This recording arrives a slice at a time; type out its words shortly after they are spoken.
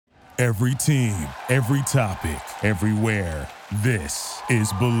Every team, every topic, everywhere. This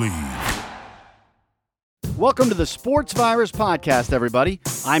is Believe. Welcome to the Sports Virus Podcast, everybody.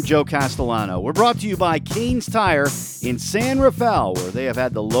 I'm Joe Castellano. We're brought to you by Kane's Tire in San Rafael, where they have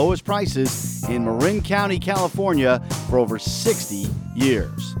had the lowest prices in Marin County, California for over 60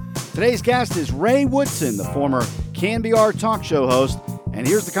 years. Today's guest is Ray Woodson, the former CanBR talk show host, and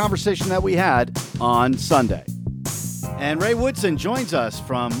here's the conversation that we had on Sunday. And Ray Woodson joins us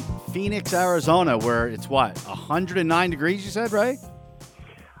from Phoenix, Arizona, where it's 109 degrees, you said, Ray?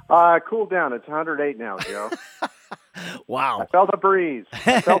 Cool down. It's 108 now, Joe. Wow. I felt a breeze.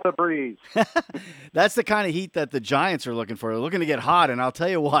 That's the kind of heat that the Giants are looking for. They're looking to get hot, and I'll tell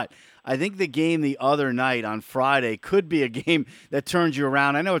you what, I think the game the other night on Friday could be a game that turns you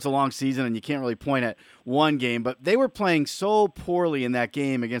around. I know it's a long season and you can't really point at one game, but they were playing so poorly in that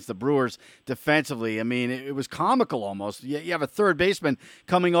game against the Brewers defensively. I mean, it was comical almost. You have a third baseman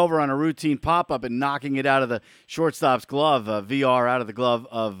coming over on a routine pop-up and knocking it out of the shortstop's glove, VR out of the glove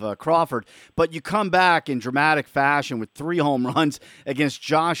of Crawford. But you come back in dramatic fashion with 3 home runs against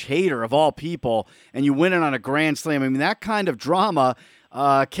Josh Hader, of all people, and you win it on a grand slam. I mean, that kind of drama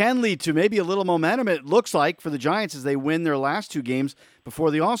can lead to maybe a little momentum, it looks like, for the Giants as they win their last 2 games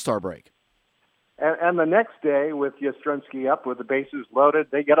before the All-Star break. And the next day, with Yastrzemski up with the bases loaded,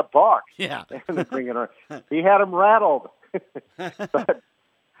 they get a balk. Yeah. And they bring it on. He had them rattled. but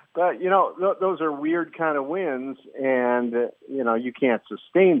you know, those are weird kind of wins, and you know, you can't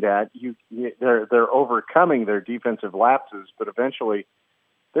sustain that. They're overcoming their defensive lapses, but eventually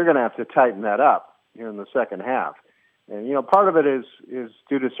they're going to have to tighten that up here in the second half. And, you know, part of it is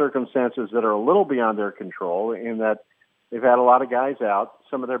due to circumstances that are a little beyond their control, in that they've had a lot of guys out.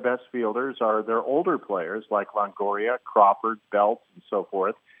 Some of their best fielders are their older players like Longoria, Crawford, Belt, and so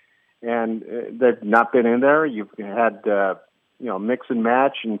forth. And they've not been in there. You've had, mix and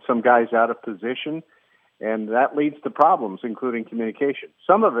match and some guys out of position. And that leads to problems, including communication.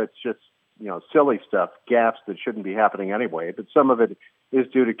 Some of it's just, silly stuff, gaffes that shouldn't be happening anyway. But some of it is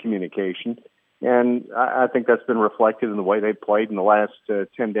due to communication. And I think that's been reflected in the way they've played in the last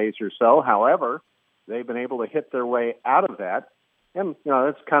 10 days or so. However, they've been able to hit their way out of that. And,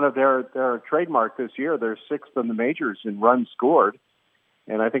 that's kind of their trademark this year. They're 6th in the majors in runs scored.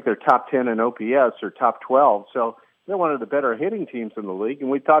 And I think they're top 10 in OPS or top 12. So they're one of the better hitting teams in the league. And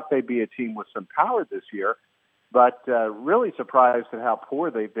we thought they'd be a team with some power this year. But really surprised at how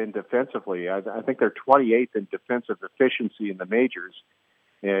poor they've been defensively. I think they're 28th in defensive efficiency in the majors.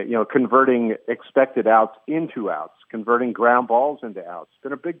 Converting expected outs into outs, converting ground balls into outs. It's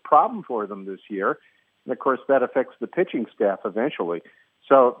been a big problem for them this year. And, of course, that affects the pitching staff eventually.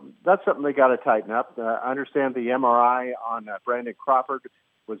 So that's something they got to tighten up. I understand the MRI on Brandon Crawford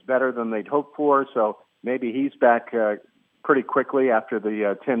was better than they'd hoped for, so maybe he's back pretty quickly after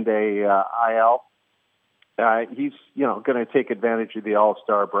the 10-day IL. He's, going to take advantage of the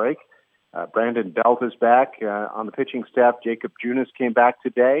All-Star break. Brandon Belt is back on the pitching staff. Jacob Junis came back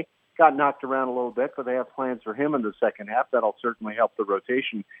today. Got knocked around a little bit, but they have plans for him in the second half. That'll certainly help the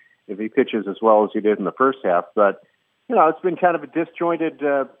rotation if he pitches as well as he did in the first half. But, it's been kind of a disjointed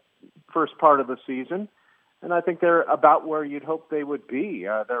first part of the season, and I think they're about where you'd hope they would be.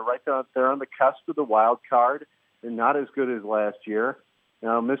 They're right there on the cusp of the wild card. They're not as good as last year.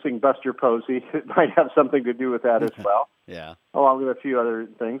 Missing Buster Posey might have something to do with that as well. Yeah. Along with a few other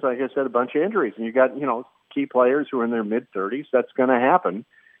things. Like I said, a bunch of injuries. And you got, key players who are in their mid-30s. That's going to happen.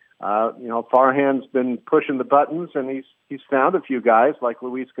 Farhan's been pushing the buttons, and he's found a few guys like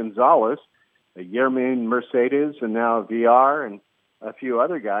Luis Gonzalez, Yermin Mercedes, and now VR, and a few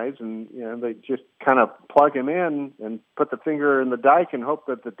other guys. And, they just kind of plug him in and put the finger in the dike and hope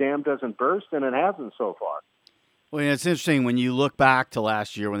that the dam doesn't burst, and it hasn't so far. Well, it's interesting when you look back to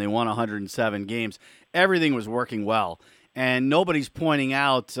last year when they won 107 games, everything was working well. And nobody's pointing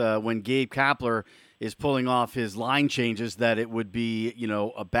out when Gabe Kapler is pulling off his line changes that it would be,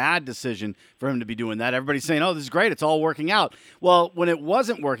 a bad decision for him to be doing that. Everybody's saying, oh, this is great. It's all working out. Well, when it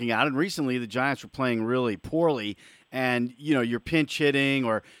wasn't working out, and recently the Giants were playing really poorly, and, you're pinch hitting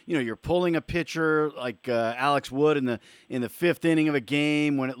or, you're pulling a pitcher like Alex Wood in the 5th inning of a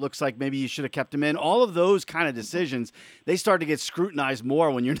game when it looks like maybe you should have kept him in. All of those kind of decisions, they start to get scrutinized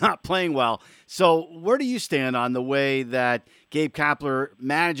more when you're not playing well. So where do you stand on the way that Gabe Kapler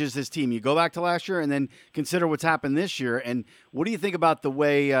manages his team? You go back to last year and then consider what's happened this year. And what do you think about the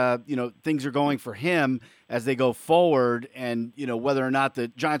way, things are going for him as they go forward and, whether or not the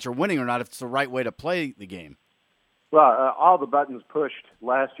Giants are winning or not, if it's the right way to play the game? Well, all the buttons pushed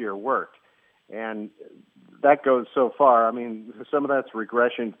last year worked, and that goes so far. I mean, some of that's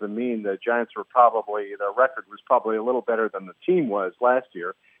regression to the mean. The Giants were their record was probably a little better than the team was last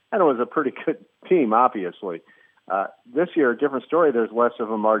year. and it was a pretty good team, obviously. This year, a different story. There's less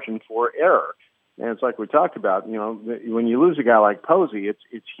of a margin for error. And it's like we talked about, when you lose a guy like Posey,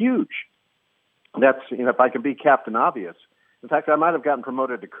 it's huge. That's, if I could be Captain Obvious. In fact, I might have gotten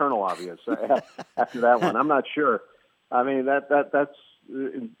promoted to Colonel Obvious after that one. I'm not sure. I mean, that's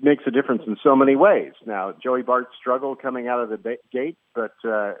it makes a difference in so many ways. Now, Joey Bart struggled coming out of the gate, but,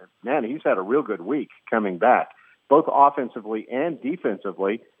 man, he's had a real good week coming back, both offensively and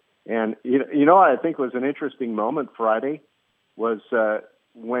defensively. And, what I think was an interesting moment Friday was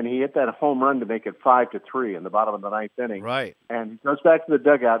when he hit that home run to make it 5-3 in the bottom of the ninth inning. Right. And he goes back to the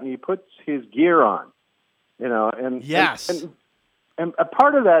dugout and he puts his gear on, and yes. And a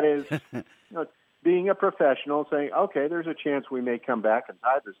part of that is, being a professional, saying, okay, there's a chance we may come back and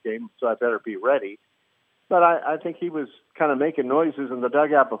tie this game, so I better be ready. But I think he was kind of making noises in the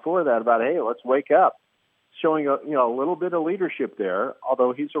dugout before that about, hey, let's wake up, showing a little bit of leadership there.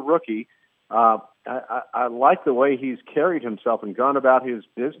 Although he's a rookie, I like the way he's carried himself and gone about his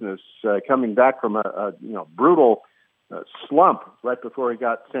business, coming back from a brutal slump right before he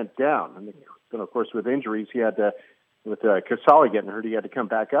got sent down. And then, of course, with injuries, he had to, with Casale getting hurt, he had to come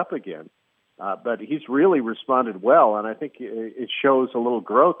back up again. But he's really responded well, and I think it shows a little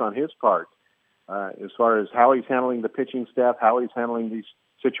growth on his part as far as how he's handling the pitching staff, how he's handling these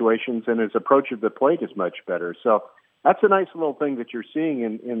situations, and his approach of the plate is much better. So that's a nice little thing that you're seeing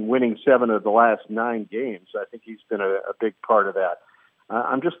in winning 7 of the last 9 games. I think he's been a big part of that.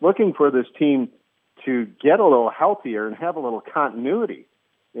 I'm just looking for this team to get a little healthier and have a little continuity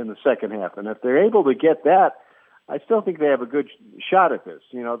in the second half. And if they're able to get that, I still think they have a good shot at this.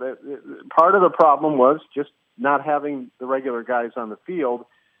 Part of the problem was just not having the regular guys on the field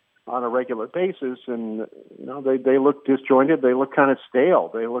on a regular basis, and they look disjointed. They look kind of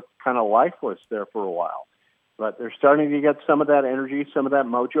stale. They look kind of lifeless there for a while. But they're starting to get some of that energy, some of that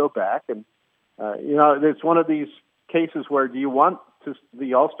mojo back, and it's one of these cases where do you want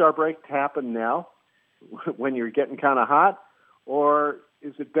the All-Star break to happen now when you're getting kind of hot, or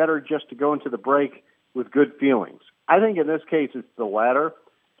is it better just to go into the break with good feelings? I think in this case it's the latter.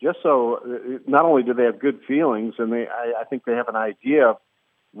 Just so not only do they have good feelings, and I think they have an idea of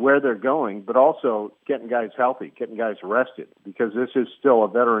where they're going, but also getting guys healthy, getting guys rested, because this is still a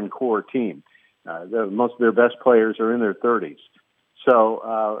veteran core team. Most of their best players are in their 30s. So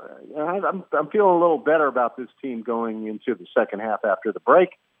I'm feeling a little better about this team going into the second half after the break.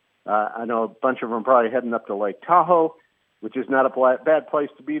 I know a bunch of them are probably heading up to Lake Tahoe, which is not a bad place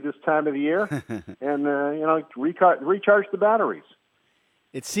to be this time of the year, and, recharge the batteries.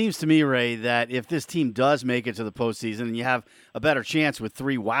 It seems to me, Ray, that if this team does make it to the postseason and you have a better chance with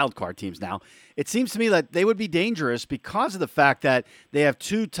 3 wild card teams now, it seems to me that they would be dangerous because of the fact that they have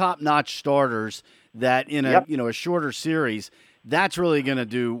 2 top-notch starters that in a shorter series, that's really going to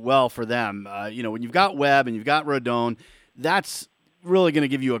do well for them. When you've got Webb and you've got Rodon, that's really going to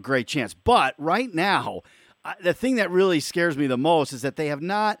give you a great chance. But right now, the thing that really scares me the most is that they have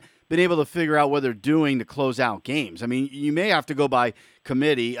not been able to figure out what they're doing to close out games. I mean, you may have to go by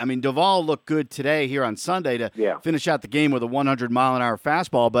committee. I mean, Duvall looked good today here on Sunday to finish out the game with a 100-mile-an-hour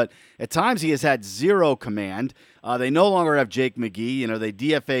fastball, but at times he has had zero command. They no longer have Jake McGee. They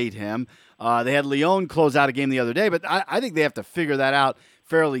DFA'd him. They had Leon close out a game the other day, but I think they have to figure that out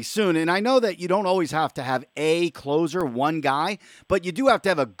fairly soon. And I know that you don't always have to have a closer, one guy, but you do have to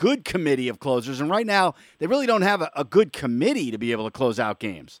have a good committee of closers. And right now, they really don't have a good committee to be able to close out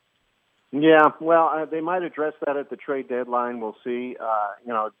games. Yeah, well, they might address that at the trade deadline. We'll see.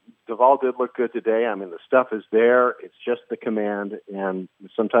 Duvall did look good today. I mean, the stuff is there. It's just the command, and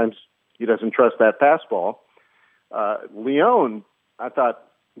sometimes he doesn't trust that fastball. Leon, I thought,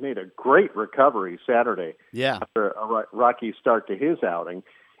 made a great recovery Saturday after a rocky start to his outing.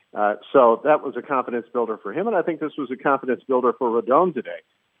 So that was a confidence builder for him, and I think this was a confidence builder for Rodon today.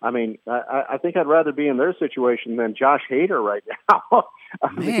 I mean, I think I'd rather be in their situation than Josh Hader right now.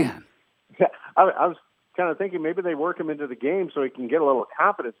 Man. I was kind of thinking maybe they work him into the game so he can get a little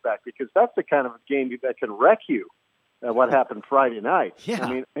confidence back, because that's the kind of game that can wreck you, what happened Friday night. Yeah. I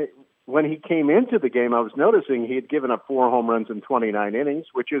mean, when he came into the game, I was noticing he had given up 4 home runs in 29 innings,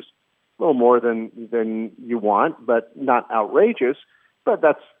 which is a little more than you want, but not outrageous. But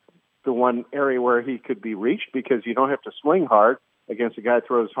that's the one area where he could be reached, because you don't have to swing hard against a guy who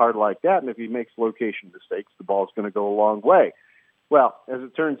throws hard like that, and if he makes location mistakes, the ball's going to go a long way. Well, as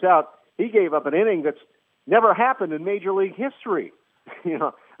it turns out, he gave up an inning that's never happened in Major League history.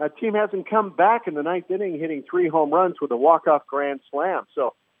 A team hasn't come back in the 9th inning hitting 3 home runs with a walk-off grand slam.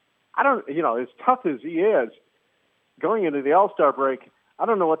 So I don't, as tough as he is, going into the All-Star break, I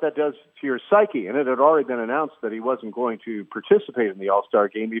don't know what that does to your psyche. And it had already been announced that he wasn't going to participate in the All-Star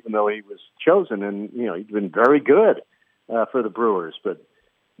game, even though he was chosen. And, he'd been very good for the Brewers. But,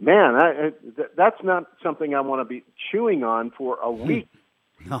 man, that's not something I want to be chewing on for a week.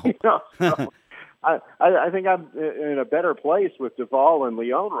 No. So I think I'm in a better place with Duvall and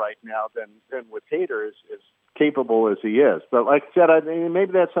Leone right now than with Hader, as capable as he is. But like I said,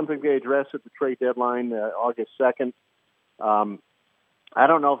 maybe that's something they address at the trade deadline, August 2nd. I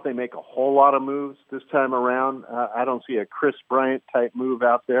don't know if they make a whole lot of moves this time around. I don't see a Chris Bryant type move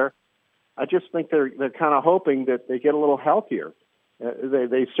out there. I just think they're kind of hoping that they get a little healthier.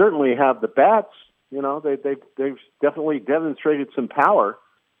 They certainly have the bats. They've definitely demonstrated some power,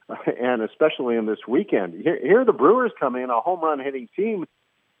 and especially in this weekend. Here the Brewers come in, a home run hitting team.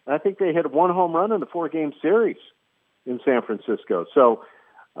 I think they hit one home run in the 4-game series in San Francisco. So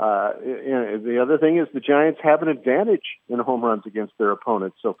the other thing is the Giants have an advantage in home runs against their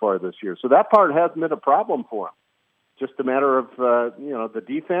opponents so far this year. So that part hasn't been a problem for them. Just a matter of, the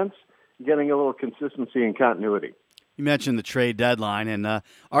defense getting a little consistency and continuity. You mentioned the trade deadline, and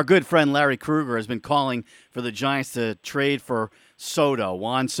our good friend Larry Krueger has been calling for the Giants to trade for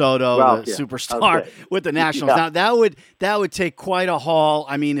Juan Soto, the superstar with the Nationals. Yeah. Now that would take quite a haul.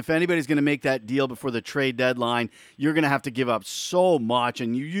 I mean, if anybody's going to make that deal before the trade deadline, you're going to have to give up so much,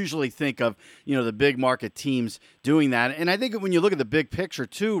 and you usually think of the big market teams doing that. And I think when you look at the big picture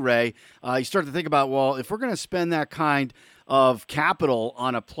too, Ray, you start to think about, well, if we're going to spend that kind of capital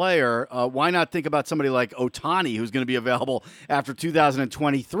on a player, why not think about somebody like Ohtani, who's going to be available after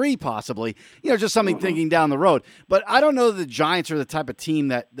 2023 possibly, just something thinking down the road. But I don't know that the Giants are the type of team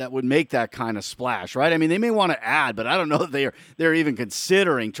that would make that kind of splash, right? I mean, they may want to add, but I don't know that they're even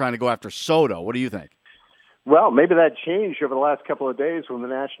considering trying to go after Soto. What do you think? Well, maybe that changed over the last couple of days when the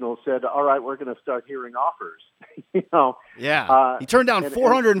Nationals said, all right, we're going to start hearing offers. Yeah. He turned down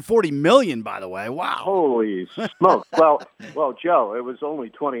 $440 million, by the way. Wow. Holy smokes. Well, Joe, it was only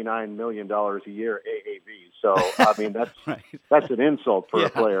 $29 million a year AAV. So, I mean, that's right. That's an insult for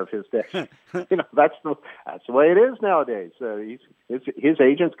a player of his day. That's the way it is nowadays. His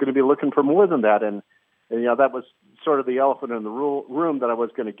agent's going to be looking for more than that. And that was sort of the elephant in the room that I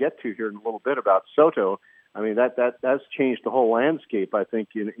was going to get to here in a little bit about Soto. I mean, that's changed the whole landscape, I think,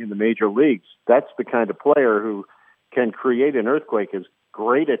 in the major leagues. That's the kind of player who can create an earthquake, as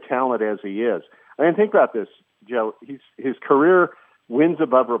great a talent as he is. I mean, think about this, Joe. His career wins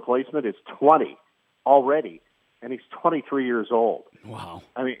above replacement is 20 already, and he's 23 years old. Wow.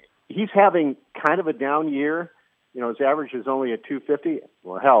 I mean, he's having kind of a down year. His average is only at 250.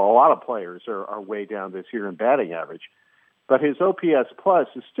 Well, hell, a lot of players are way down this year in batting average. But his OPS plus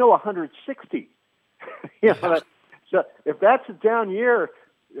is still 160. So if that's a down year,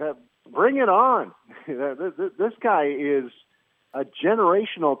 bring it on. This guy is a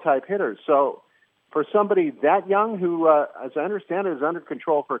generational type hitter. So for somebody that young who, as I understand it, is under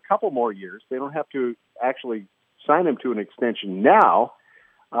control for a couple more years, they don't have to actually sign him to an extension now.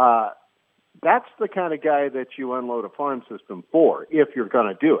 That's the kind of guy that you unload a farm system for if you're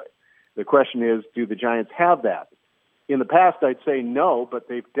going to do it. The question is, do the Giants have that? In the past, I'd say no, but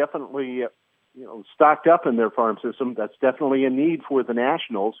they've definitely stocked up in their farm system. That's definitely a need for the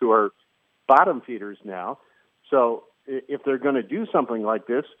Nationals, who are bottom feeders now. So if they're going to do something like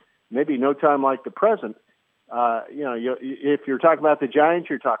this, maybe no time like the present. If you're talking about the Giants,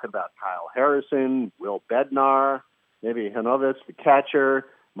 you're talking about Kyle Harrison, Will Bednar, maybe Hanovis, the catcher,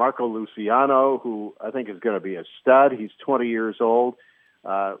 Marco Luciano, who I think is going to be a stud. He's 20 years old.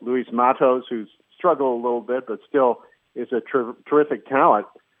 Luis Matos, who's struggled a little bit, but still is a terrific talent.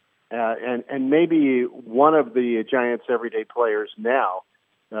 And maybe one of the Giants' everyday players now,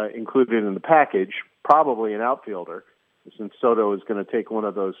 included in the package, probably an outfielder, since Soto is going to take one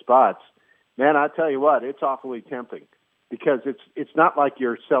of those spots. Man, I tell you what, it's awfully tempting because it's not like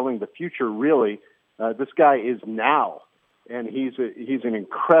you're selling the future, really. This guy is now, and he's an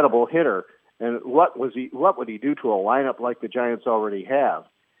incredible hitter. And what would he do to a lineup like the Giants already have?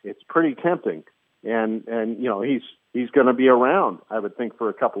 It's pretty tempting. And he's going to be around, I would think, for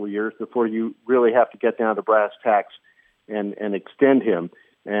a couple of years before you really have to get down to brass tacks and extend him.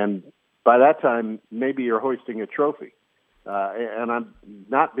 And by that time, maybe you're hoisting a trophy. And I'm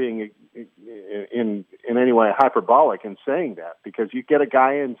not being in any way hyperbolic in saying that, because you get a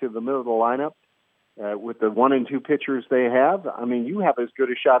guy into the middle of the lineup with the 1 and 2 pitchers they have. I mean, you have as good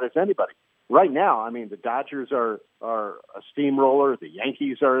a shot as anybody. Right now, I mean, the Dodgers are a steamroller. The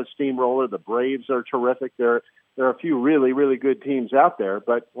Yankees are a steamroller. The Braves are terrific. There are a few really, really good teams out there.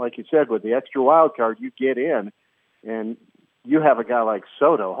 But like you said, with the extra wild card, you get in, and you have a guy like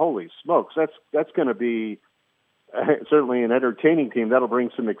Soto. Holy smokes, that's going to be certainly an entertaining team. That'll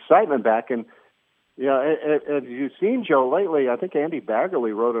bring some excitement back. And, as you've seen, Joe, lately, I think Andy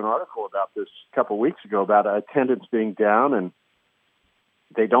Baggerly wrote an article about this a couple of weeks ago about attendance being down, and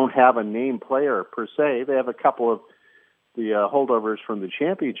they don't have a name player per se. They have a couple of the holdovers from the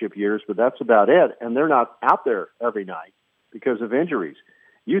championship years, but that's about it. And they're not out there every night because of injuries.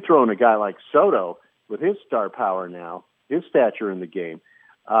 You throw in a guy like Soto with his star power now, his stature in the game,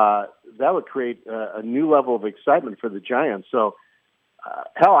 that would create a new level of excitement for the Giants. So,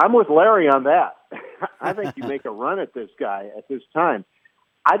 hell, I'm with Larry on that. I think you make a run at this guy at this time.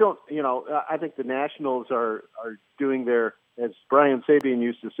 I think the Nationals are doing their, as Brian Sabian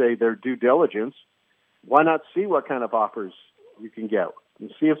used to say, their due diligence. Why not see what kind of offers you can get and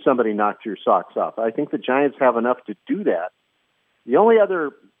see if somebody knocks your socks off? I think the Giants have enough to do that. The only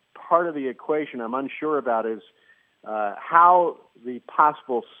other part of the equation I'm unsure about is how the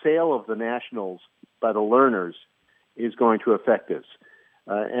possible sale of the Nationals by the Lerners is going to affect this.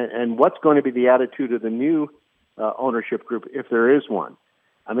 And what's going to be the attitude of the new ownership group, if there is one?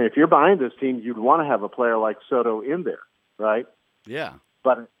 I mean, if you're behind this team, you'd want to have a player like Soto in there, right? Yeah.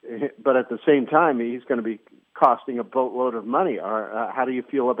 But at the same time, he's going to be costing a boatload of money. How do you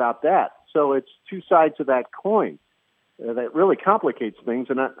feel about that? So it's two sides of that coin that really complicates things.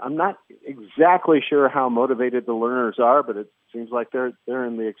 And I'm not exactly sure how motivated the Lerners are, but it seems like they're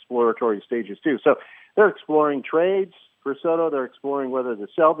in the exploratory stages too. So they're exploring trades for Soto. They're exploring whether to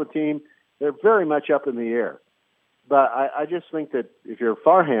sell the team. They're very much up in the air. But I just think that if you're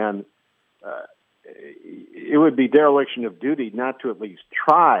Farhan, it would be dereliction of duty not to at least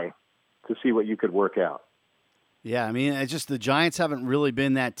try to see what you could work out. Yeah, I mean, it's just the Giants haven't really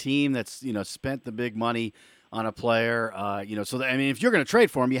been that team that's, spent the big money on a player. So if you're going to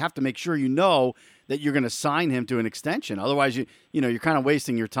trade for him, you have to make sure that you're going to sign him to an extension. Otherwise, you're kind of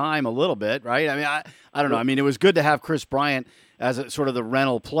wasting your time a little bit, right? I mean, I don't know. I mean, it was good to have Chris Bryant as a sort of the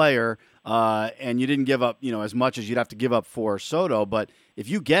rental player, and you didn't give up, as much as you'd have to give up for Soto. But if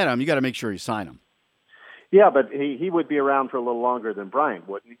you get him, you got to make sure you sign him. Yeah, but he would be around for a little longer than Bryant,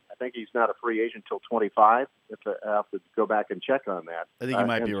 wouldn't he? I think he's not a free agent until 25. I have to go back and check on that. I think you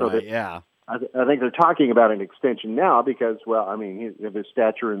might be right, yeah. I think they're talking about an extension now because, he of his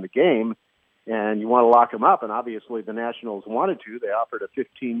stature in the game, and you want to lock him up, and obviously the Nationals wanted to. They offered a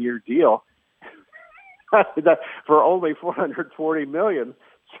 15-year deal for only $440 million.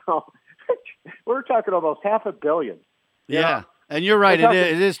 So we're talking almost $500 million. Yeah. And you're right,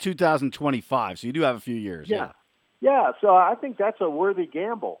 it is 2025, so you do have a few years. Yeah. So I think that's a worthy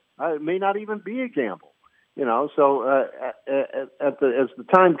gamble. It may not even be a gamble, So as the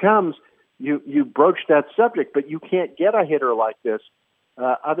time comes, you broach that subject, but you can't get a hitter like this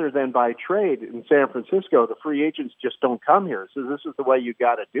other than by trade in San Francisco. The free agents just don't come here, so this is the way you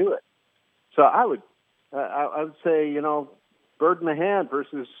got to do it. So I would say, bird in the hand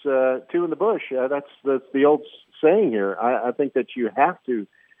versus two in the bush. That's the old saying here. I think that you have to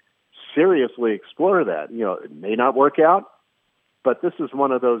seriously explore that. It may not work out, but this is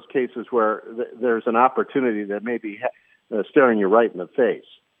one of those cases where there's an opportunity that may be staring you right in the face.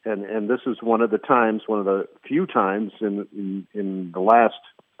 And this is one of the few times in the last,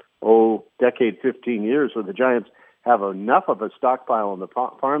 decade, 15 years where the Giants have enough of a stockpile in the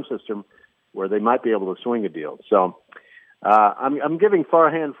farm system where they might be able to swing a deal. So I'm giving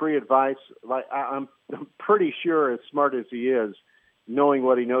Farhan free advice. Like I'm pretty sure, as smart as he is, knowing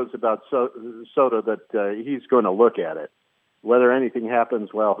what he knows about Soto, that he's going to look at it. Whether anything happens,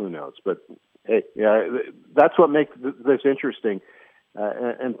 well, who knows? But hey, that's what makes this interesting.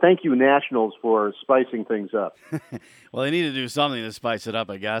 And thank you, Nationals, for spicing things up. Well, they need to do something to spice it up,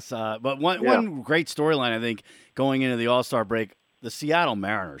 I guess. But one great storyline, I think, going into the All-Star break, the Seattle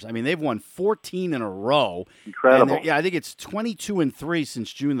Mariners. I mean, they've won 14 in a row. Incredible. I think it's 22-3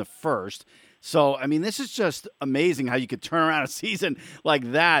 since June the 1st. So, I mean, this is just amazing how you could turn around a season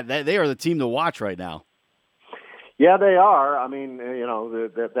like that. They are the team to watch right now. Yeah, they are. I mean,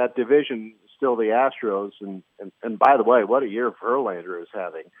 that division is still the Astros. And by the way, what a year Verlander is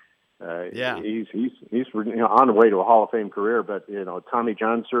having. He's on the way to a Hall of Fame career, but Tommy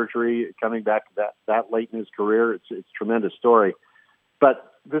John surgery coming back that late in his career, it's a tremendous story.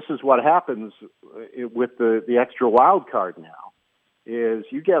 But this is what happens with the extra wild card now, is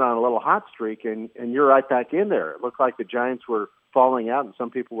you get on a little hot streak and you're right back in there. It looked like the Giants were falling out, and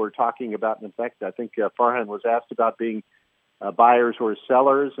some people were talking about, and in fact, I think Farhan was asked about being buyers or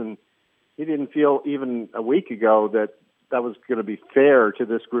sellers, and he didn't feel even a week ago that was going to be fair to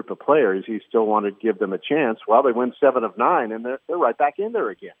this group of players. He still wanted to give them a chance. Well, they win 7 of 9, and they're right back in there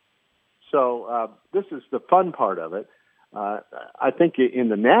again. So this is the fun part of it. I think in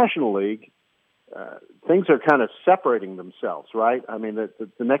the National League, things are kind of separating themselves, right? I mean, the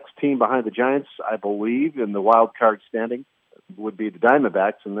next team behind the Giants, I believe, in the wild card standing would be the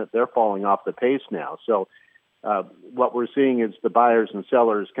Diamondbacks, and that they're falling off the pace now. So what we're seeing is the buyers and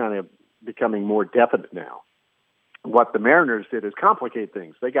sellers kind of becoming more definite now. What the Mariners did is complicate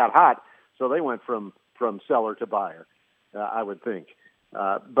things. They got hot, so they went from seller to buyer, I would think.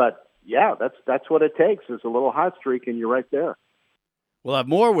 But yeah, that's what it takes is a little hot streak, and you're right there. We'll have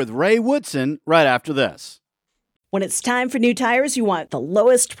more with Ray Woodson right after this. When it's time for new tires, you want the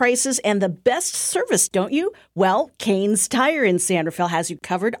lowest prices and the best service, don't you? Well, Kane's Tire in San Rafael has you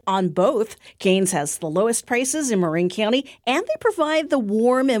covered on both. Kane's has the lowest prices in Marin County, and they provide the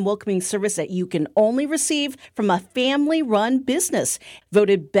warm and welcoming service that you can only receive from a family-run business.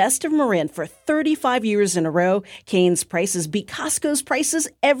 Voted best of Marin for 35 years in a row, Kane's prices beat Costco's prices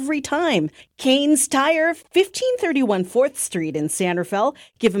every time. Kane's Tire, 1531 4th Street in San Rafael.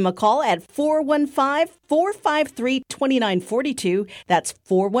 Give him a call at 415-453-2942. That's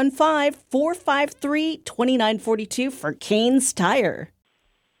 415-453-2942 for Kane's Tire.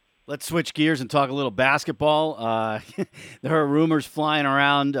 Let's switch gears and talk a little basketball. There are rumors flying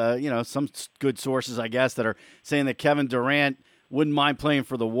around, some good sources, I guess, that are saying that Kevin Durant wouldn't mind playing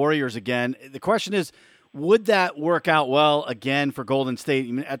for the Warriors again. The question is, would that work out well again for Golden State?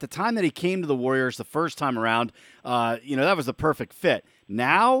 I mean, at the time that he came to the Warriors the first time around, that was the perfect fit.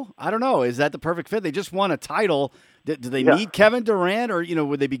 Now, I don't know. Is that the perfect fit? They just won a title. Do they need Kevin Durant, or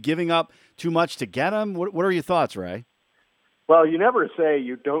would they be giving up too much to get him? What are your thoughts, Ray? Well, you never say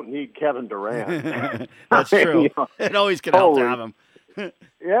you don't need Kevin Durant. That's true. It always can help to have him.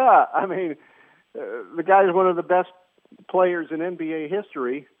 Yeah, I mean, the guy is one of the best players in NBA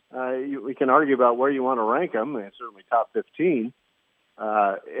history. We can argue about where you want to rank him. It's certainly top 15.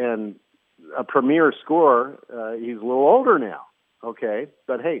 And a premier scorer, he's a little older now, okay?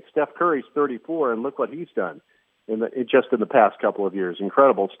 But, hey, Steph Curry's 34, and look what he's done just in the past couple of years.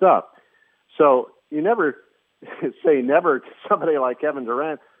 Incredible stuff. So you never say never to somebody like Kevin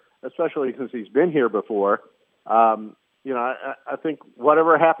Durant, especially since he's been here before. I think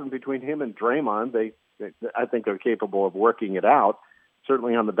whatever happened between him and Draymond, I think they're capable of working it out.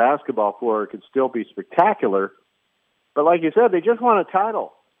 Certainly on the basketball floor, it could still be spectacular. But like you said, they just won a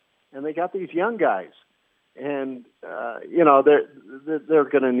title, and they got these young guys. And, they're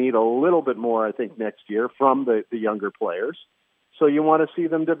going to need a little bit more, I think, next year from the younger players. So you want to see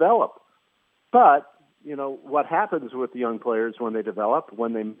them develop. But, what happens with the young players when they develop,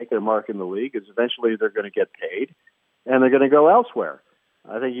 when they make their mark in the league, is eventually they're going to get paid, and they're going to go elsewhere.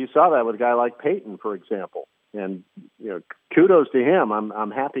 I think you saw that with a guy like Peyton, for example. And, kudos to him.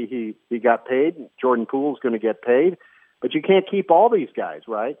 I'm happy he got paid. Jordan Poole's going to get paid. But you can't keep all these guys,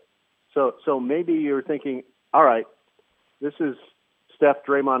 right? So maybe you're thinking, all right, this is Steph,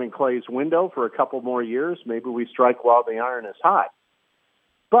 Draymond, and Clay's window for a couple more years. Maybe we strike while the iron is hot.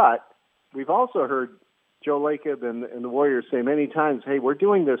 But we've also heard Joe Lacob and the Warriors say many times, hey, we're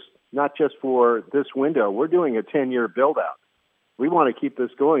doing this not just for this window. We're doing a 10-year build-out. We want to keep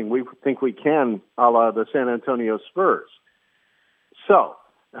this going. We think we can, a la the San Antonio Spurs. So,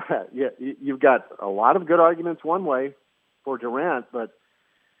 you've got a lot of good arguments one way for Durant, but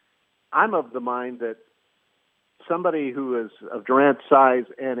I'm of the mind that somebody who is of Durant's size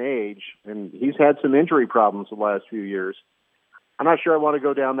and age, and he's had some injury problems the last few years, I'm not sure I want to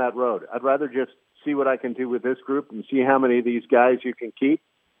go down that road. I'd rather just see what I can do with this group and see how many of these guys you can keep.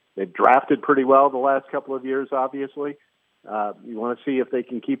 They've drafted pretty well the last couple of years, obviously. You want to see if they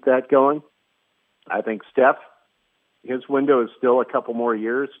can keep that going. I think Steph, his window is still a couple more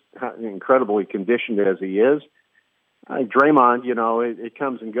years, incredibly conditioned as he is. Draymond, it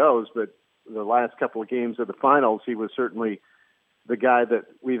comes and goes, but the last couple of games of the finals, he was certainly the guy that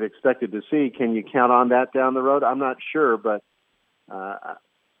we've expected to see. Can you count on that down the road? I'm not sure, but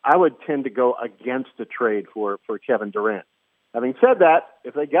I would tend to go against a trade for Kevin Durant. Having said that,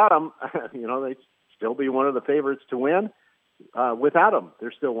 if they got him, they'd still be one of the favorites to win. Without him,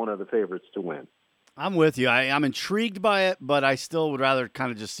 they're still one of the favorites to win. I'm with you. I'm intrigued by it, but I still would rather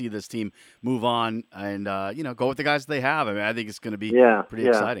kind of just see this team move on and go with the guys they have. I mean, I think it's going to be pretty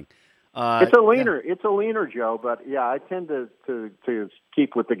exciting. It's a leaner Joe, but I tend to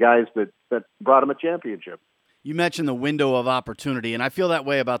keep with the guys that brought him a championship. You mentioned the window of opportunity, and I feel that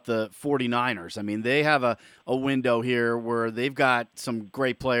way about the 49ers. I mean, they have a window here where they've got some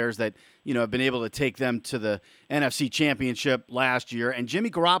great players that, have been able to take them to the NFC Championship last year. And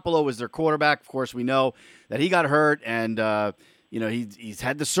Jimmy Garoppolo was their quarterback. Of course, we know that he got hurt, and, he's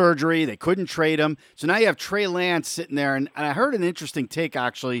had the surgery. They couldn't trade him. So now you have Trey Lance sitting there, and I heard an interesting take,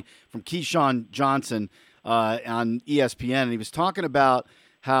 actually, from Keyshawn Johnson on ESPN, and he was talking about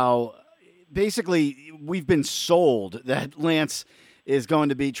how basically we've been sold that Trey Lance is going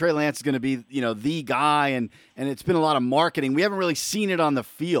to be, the guy, and it's been a lot of marketing. We haven't really seen it on the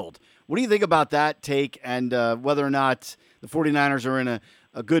field. What do you think about that take, and whether or not the 49ers are in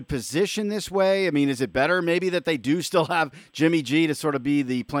a good position this way? I mean, is it better maybe that they do still have Jimmy G to sort of be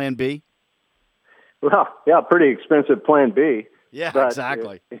the plan B? Well, yeah, pretty expensive plan B. Yeah, but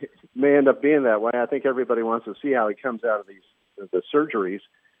exactly. It may end up being that way. I think everybody wants to see how he comes out of the surgeries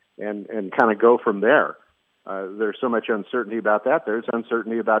and kind of go from there. There's so much uncertainty about that. There's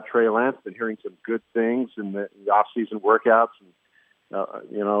uncertainty about Trey Lance. Been hearing some good things in the off-season workouts. And,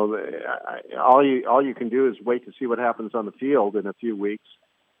 all you can do is wait to see what happens on the field in a few weeks.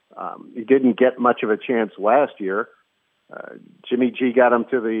 He didn't get much of a chance last year. Jimmy G got him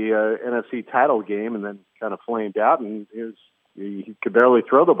to the NFC title game and then kind of flamed out, and he could barely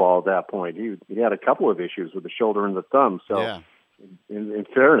throw the ball at that point. He had a couple of issues with the shoulder and the thumb. So, yeah. in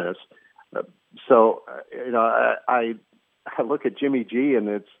fairness, I look at Jimmy G, and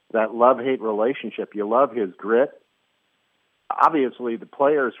it's that love-hate relationship. You love his grit. Obviously, the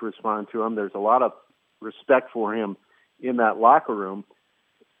players respond to him. There's a lot of respect for him in that locker room.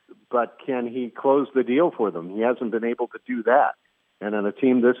 But can he close the deal for them? He hasn't been able to do that. And on a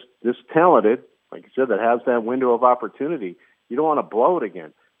team this talented, like you said, that has that window of opportunity, you don't want to blow it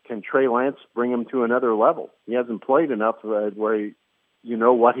again. Can Trey Lance bring him to another level? He hasn't played enough where you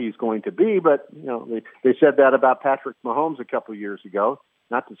know what he's going to be, but they said that about Patrick Mahomes a couple of years ago.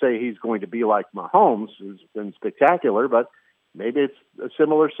 Not to say he's going to be like Mahomes, who's been spectacular, but maybe it's a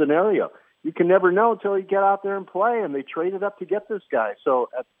similar scenario. You can never know until you get out there and play, and they traded up to get this guy. So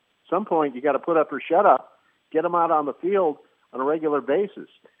at some point, you got to put up or shut up, get him out on the field on a regular basis.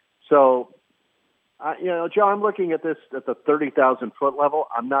 So, Joe, I'm looking at this at the 30,000-foot level.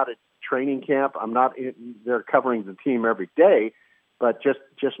 I'm not at training camp. I'm not there covering the team every day, but just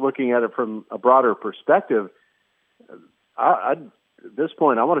looking at it from a broader perspective, at this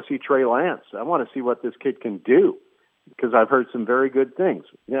point, I want to see Trey Lance. I want to see what this kid can do because I've heard some very good things.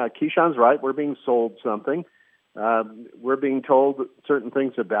 Yeah, Keyshawn's right. We're being sold something. We're being told certain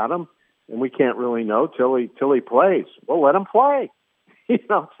things about him, and we can't really know till he plays. Well, let him play.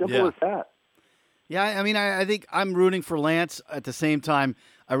 Simple as that. Yeah, I mean, I think I'm rooting for Lance. At the same time,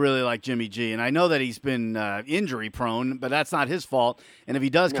 I really like Jimmy G, and I know that he's been injury prone, but that's not his fault. And if he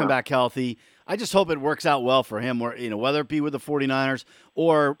does come back healthy, I just hope it works out well for him, whether it be with the 49ers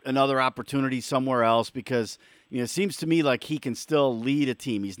or another opportunity somewhere else, because it seems to me like he can still lead a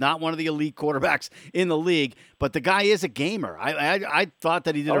team. He's not one of the elite quarterbacks in the league, but the guy is a gamer. I thought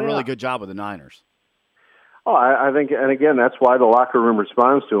that he did a really good job with the Niners. Oh, I think, and again, that's why the locker room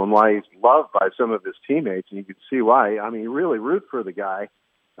responds to him, why he's loved by some of his teammates, and you can see why. I mean, you really root for the guy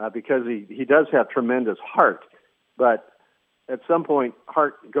because he does have tremendous heart, but at some point,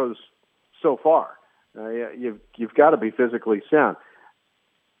 heart goes so far. You've got to be physically sound.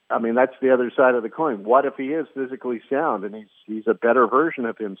 I mean, that's the other side of the coin. What if he is physically sound and he's a better version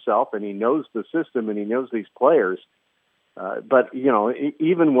of himself and he knows the system and he knows these players? But,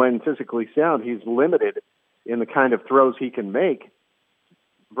 even when physically sound, he's limited in the kind of throws he can make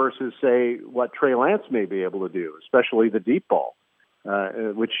versus, say, what Trey Lance may be able to do, especially the deep ball,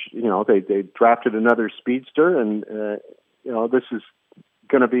 which, they drafted another speedster, and, this is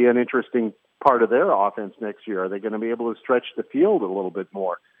going to be an interesting part of their offense next year. Are they going to be able to stretch the field a little bit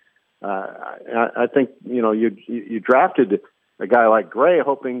more? I think, you drafted a guy like Gray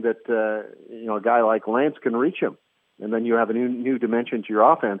hoping that, a guy like Lance can reach him. And then you have a new dimension to your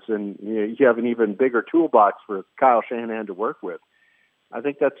offense, and you have an even bigger toolbox for Kyle Shanahan to work with. I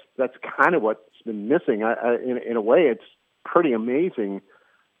think that's kind of what's been missing. In a way, it's pretty amazing,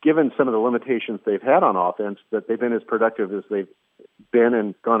 given some of the limitations they've had on offense, that they've been as productive as they've been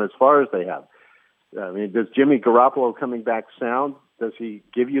and gone as far as they have. I mean, does Jimmy Garoppolo coming back sound? Does he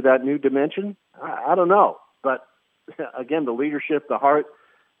give you that new dimension? I don't know. But, again, the leadership, the heart,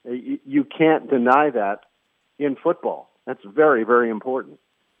 you can't deny that in football. That's very, very important.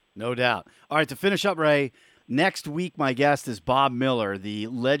 No doubt. All right, to finish up, Ray, next week my guest is Bob Miller, the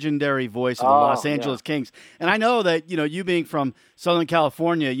legendary voice of the Los Angeles Kings. And I know that, you being from Southern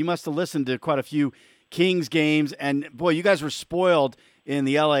California, you must have listened to quite a few Kings games. And, boy, you guys were spoiled in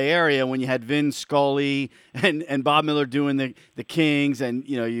the L.A. area when you had Vin Scully and Bob Miller doing the Kings. And,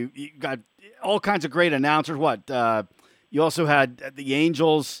 you got all kinds of great announcers. You also had the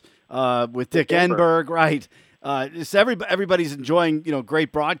Angels with Dick Enberg, right? Just everybody's enjoying,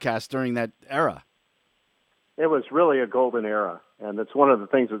 great broadcasts during that era. It was really a golden era, and it's one of the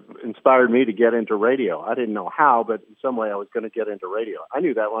things that inspired me to get into radio. I didn't know how, but in some way I was going to get into radio. I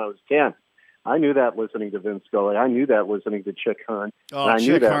knew that when I was 10. I knew that listening to Vince Scully. I knew that listening to Chick Hearn. Oh,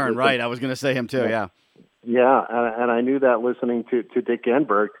 Chick Hearn, right. I was going to say him too, yeah. Yeah, and I knew that listening to Dick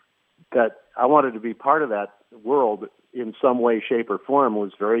Enberg, that I wanted to be part of that world in some way, shape, or form.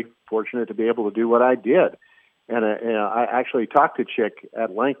 Was very fortunate to be able to do what I did. And I actually talked to Chick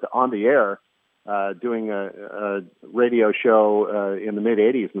at length on the air, doing a radio show in the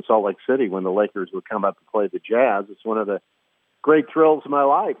mid-'80s in Salt Lake City when the Lakers would come up to play the Jazz. It's one of the great thrills of my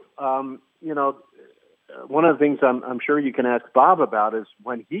life. One of the things I'm sure you can ask Bob about is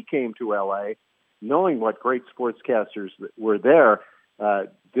when he came to L.A., knowing what great sportscasters were there,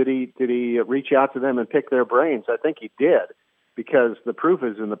 did he reach out to them and pick their brains? I think he did, because the proof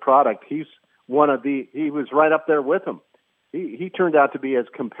is in the product. He was right up there with them. He turned out to be as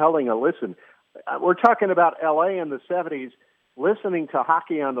compelling a listen. We're talking about L.A. in the 70s, listening to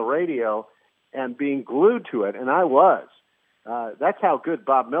hockey on the radio and being glued to it, and I was. That's how good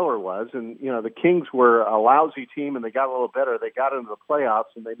Bob Miller was. And, the Kings were a lousy team, and they got a little better. They got into the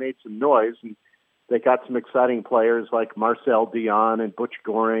playoffs, and they made some noise, and they got some exciting players like Marcel Dion and Butch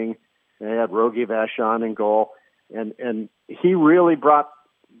Goring. They had Rogie Vachon in goal. And he really brought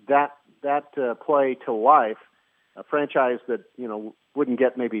that play to life. A franchise that, wouldn't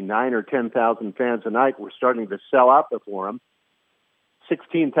get maybe 9,000 or 10,000 fans a night were starting to sell out the Forum.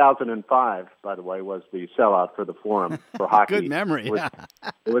 16,005, by the way, was the sellout for the Forum for hockey. Good memory.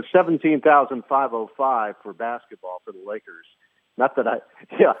 It was 17,505 for basketball for the Lakers. Not that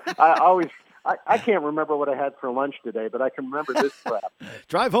I can't remember what I had for lunch today, but I can remember this crap.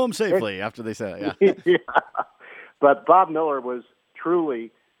 Drive home safely after they said it, yeah. But Bob Miller was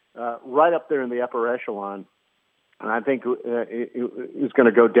truly right up there in the upper echelon, and I think is going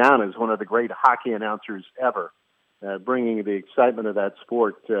to go down as one of the great hockey announcers ever, bringing the excitement of that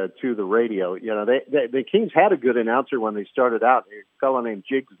sport to the radio. The Kings had a good announcer when they started out, a fellow named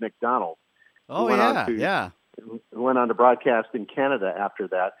Jiggs McDonald. Oh, yeah. Who went on to broadcast in Canada after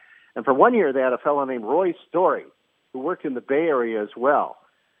that. And for 1 year, they had a fellow named Roy Story, who worked in the Bay Area as well.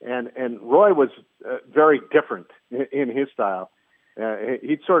 And Roy was very different in his style.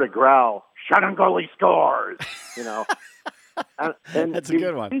 He'd sort of growl, "Shut-and-goalie scores," And That's a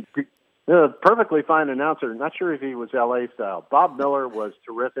good one. Perfectly fine announcer. Not sure if he was L.A. style. Bob Miller was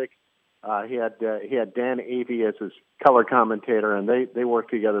terrific. He had Dan Avey as his color commentator, and they worked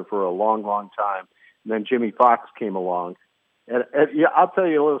together for a long, long time. And then Jimmy Fox came along. And I'll tell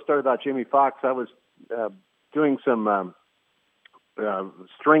you a little story about Jimmy Fox. I was doing some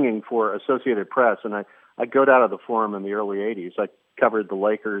stringing for Associated Press, and I go down to the Forum in the early '80s. I covered the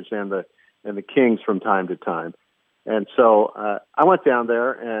Lakers and the Kings from time to time, and so I went down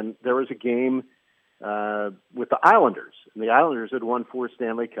there, and there was a game with the Islanders, and the Islanders had won 4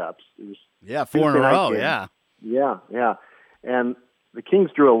 Stanley Cups. It was 4 in a row. Game. Yeah, and the Kings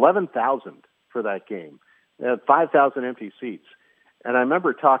drew 11,000 for that game. They had 5,000 empty seats. And I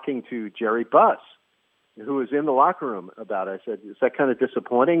remember talking to Jerry Buss, who was in the locker room about it. I said, "Is that kind of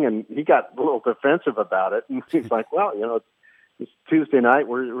disappointing?" And he got a little defensive about it. And he's like, "Well, it's Tuesday night.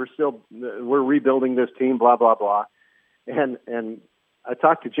 We're rebuilding this team, blah, blah, blah." And I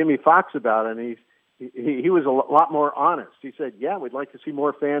talked to Jimmy Fox about it, and he was a lot more honest. He said, "Yeah, we'd like to see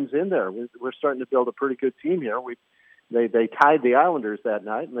more fans in there. We're starting to build a pretty good team here. They tied the Islanders that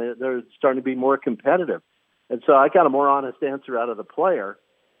night, and they're starting to be more competitive." And so I got a more honest answer out of the player.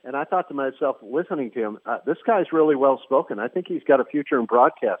 And I thought to myself, listening to him, this guy's really well-spoken. I think he's got a future in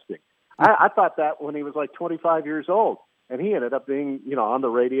broadcasting. I thought that when he was like 25 years old. And he ended up being, on the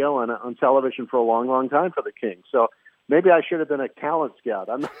radio and on television for a long, long time for the Kings. So maybe I should have been a talent scout.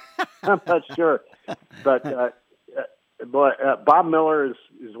 I'm not sure. But Bob Miller is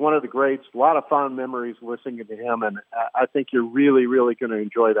one of the greats. A lot of fond memories listening to him, and I think you're really, really going to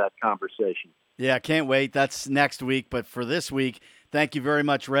enjoy that conversation. Yeah, can't wait. That's next week. But for this week, thank you very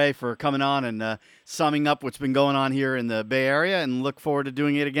much, Ray, for coming on and summing up what's been going on here in the Bay Area, and look forward to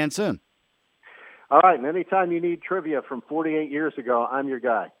doing it again soon. All right, and anytime you need trivia from 48 years ago, I'm your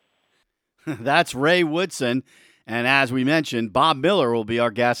guy. That's Ray Woodson. And as we mentioned, Bob Miller will be our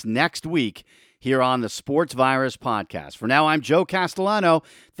guest next week here on the Sports Virus Podcast. For now, I'm Joe Castellano.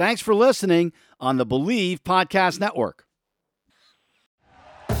 Thanks for listening on the Believe Podcast Network.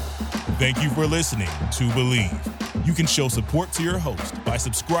 Thank you for listening to Believe. You can show support to your host by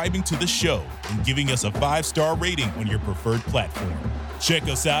subscribing to the show and giving us a 5-star rating on your preferred platform. Check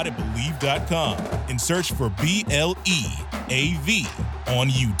us out at Believe.com and search for BLEAV on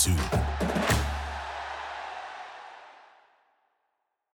YouTube.